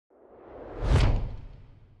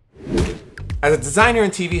As a designer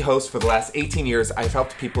and TV host for the last 18 years, I've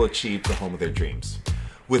helped people achieve the home of their dreams.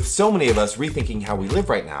 With so many of us rethinking how we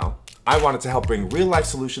live right now, I wanted to help bring real-life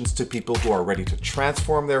solutions to people who are ready to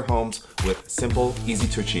transform their homes with simple,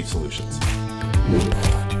 easy-to-achieve solutions.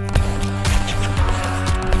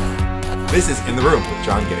 This is In the Room with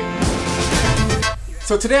John Gidding.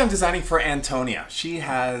 So today I'm designing for Antonia. She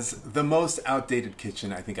has the most outdated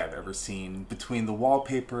kitchen I think I've ever seen. Between the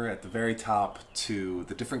wallpaper at the very top to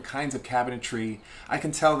the different kinds of cabinetry, I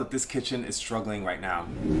can tell that this kitchen is struggling right now.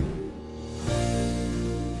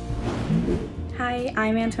 Hi,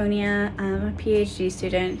 I'm Antonia. I'm a PhD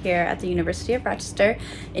student here at the University of Rochester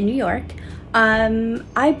in New York.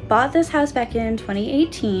 I bought this house back in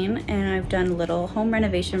 2018 and I've done little home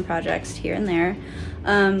renovation projects here and there.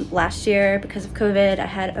 Last year, because of COVID, I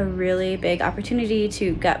had a really big opportunity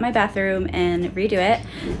to gut my bathroom and redo it.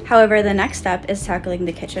 However, the next step is tackling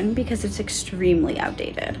the kitchen because it's extremely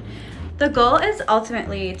outdated. The goal is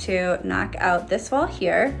ultimately to knock out this wall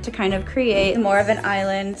here to kind of create more of an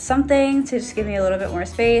island, something to just give me a little bit more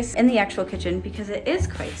space in the actual kitchen because it is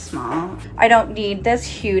quite small. I don't need this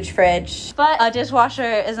huge fridge, but a dishwasher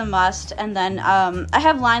is a must, and then I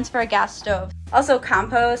have lines for a gas stove. Also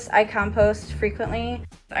compost, I compost frequently.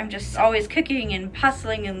 I'm just always cooking and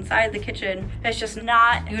hustling inside the kitchen. It's just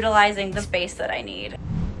not utilizing the space that I need.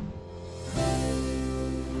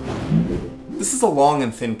 This is a long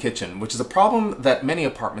and thin kitchen, which is a problem that many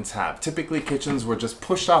apartments have. Typically, kitchens were just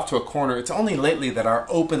pushed off to a corner. It's only lately that our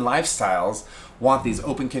open lifestyles want these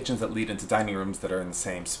open kitchens that lead into dining rooms that are in the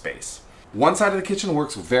same space. One side of the kitchen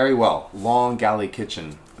works very well, long galley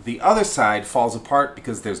kitchen. The other side falls apart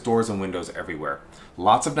because there's doors and windows everywhere.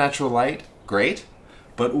 Lots of natural light, great,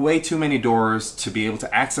 but way too many doors to be able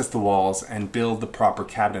to access the walls and build the proper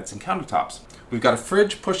cabinets and countertops. We've got a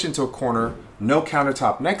fridge pushed into a corner, no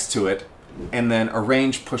countertop next to it, and then a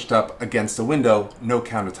range pushed up against a window, no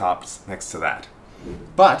countertops next to that.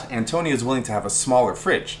 But Antonia is willing to have a smaller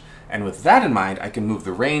fridge, and with that in mind, I can move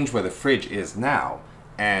the range where the fridge is now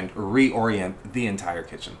and reorient the entire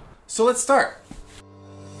kitchen. So let's start.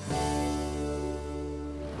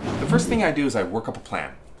 The first thing I do is I work up a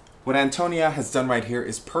plan. What Antonia has done right here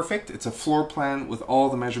is perfect. It's a floor plan with all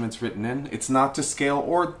the measurements written in. It's not to scale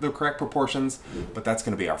or the correct proportions, but that's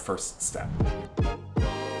going to be our first step.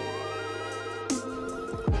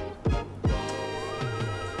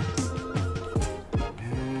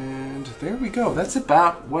 There we go. That's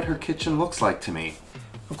about what her kitchen looks like to me.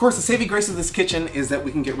 Of course, the saving grace of this kitchen is that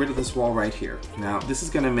we can get rid of this wall right here. Now, this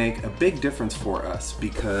is going to make a big difference for us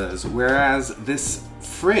because whereas this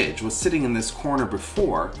fridge was sitting in this corner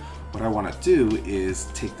before, what I want to do is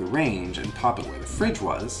take the range and pop it where the fridge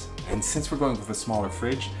was. And since we're going with a smaller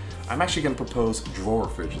fridge, I'm actually going to propose drawer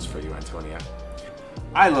fridges for you, Antonia.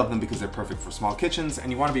 I love them because they're perfect for small kitchens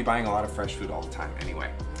and you want to be buying a lot of fresh food all the time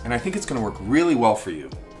anyway. And I think it's going to work really well for you.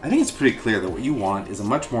 I think it's pretty clear that what you want is a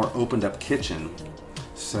much more opened up kitchen.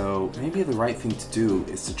 So maybe the right thing to do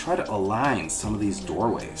is to try to align some of these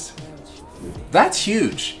doorways. That's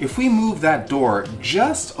huge. If we move that door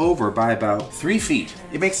just over by about 3 feet,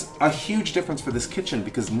 it makes a huge difference for this kitchen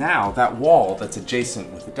because now that wall that's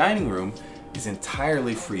adjacent with the dining room is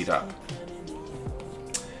entirely freed up.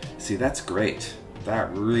 See, that's great.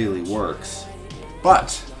 That really works.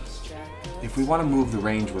 But if we want to move the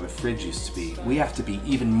range where the fridge used to be, we have to be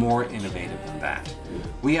even more innovative than that.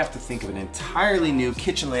 We have to think of an entirely new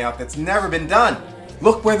kitchen layout that's never been done.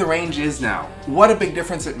 Look where the range is now. What a big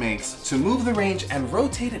difference it makes to move the range and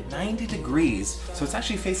rotate it 90 degrees so it's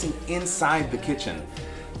actually facing inside the kitchen.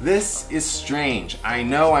 This is strange. I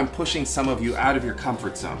know I'm pushing some of you out of your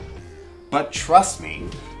comfort zone. But trust me,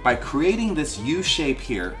 by creating this U shape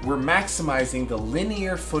here, we're maximizing the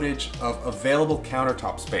linear footage of available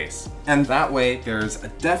countertop space. And that way, there's a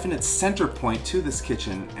definite center point to this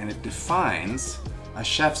kitchen and it defines a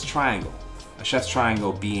chef's triangle. A chef's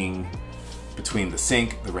triangle being between the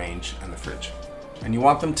sink, the range, and the fridge. And you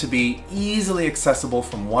want them to be easily accessible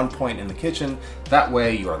from one point in the kitchen. That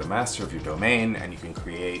way, you are the master of your domain and you can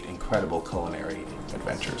create incredible culinary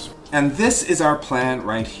adventures. And this is our plan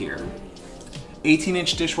right here.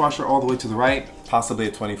 18-inch dishwasher all the way to the right, possibly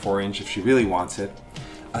a 24-inch if she really wants it.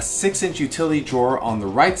 A 6-inch utility drawer on the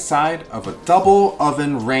right side of a double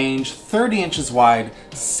oven range, 30 inches wide,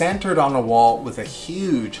 centered on a wall with a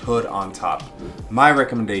huge hood on top. My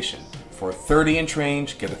recommendation, for a 30-inch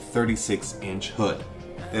range, get a 36-inch hood.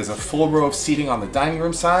 There's a full row of seating on the dining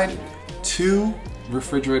room side, 2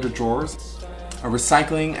 refrigerator drawers, a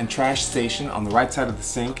recycling and trash station on the right side of the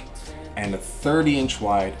sink, and a 30-inch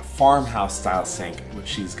wide farmhouse style sink, which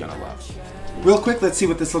she's gonna love. Real quick, let's see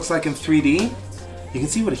what this looks like in 3D. You can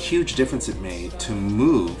see what a huge difference it made to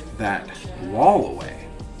move that wall away.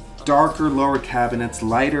 Darker lower cabinets,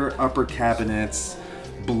 lighter upper cabinets,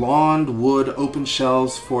 blonde wood open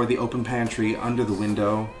shelves for the open pantry under the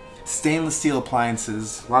window, stainless steel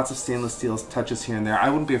appliances, lots of stainless steel touches here and there. I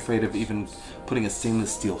wouldn't be afraid of even putting a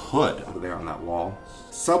stainless steel hood over there on that wall.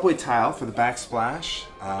 Subway tile for the backsplash.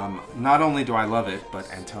 Not only do I love it, but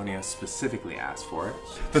Antonia specifically asked for it.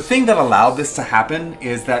 The thing that allowed this to happen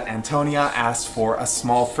is that Antonia asked for a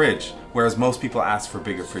small fridge, whereas most people ask for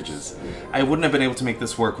bigger fridges. I wouldn't have been able to make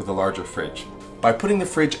this work with a larger fridge. By putting the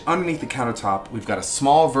fridge underneath the countertop, we've got a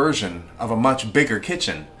small version of a much bigger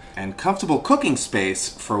kitchen. And comfortable cooking space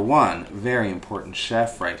for one very important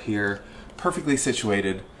chef right here, perfectly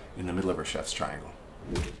situated in the middle of our chef's triangle.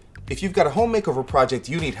 If you've got a home makeover project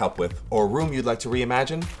you need help with, or a room you'd like to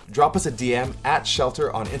reimagine, drop us a DM at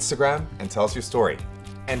Shelter on Instagram and tell us your story.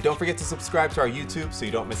 And don't forget to subscribe to our YouTube so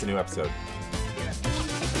you don't miss a new episode.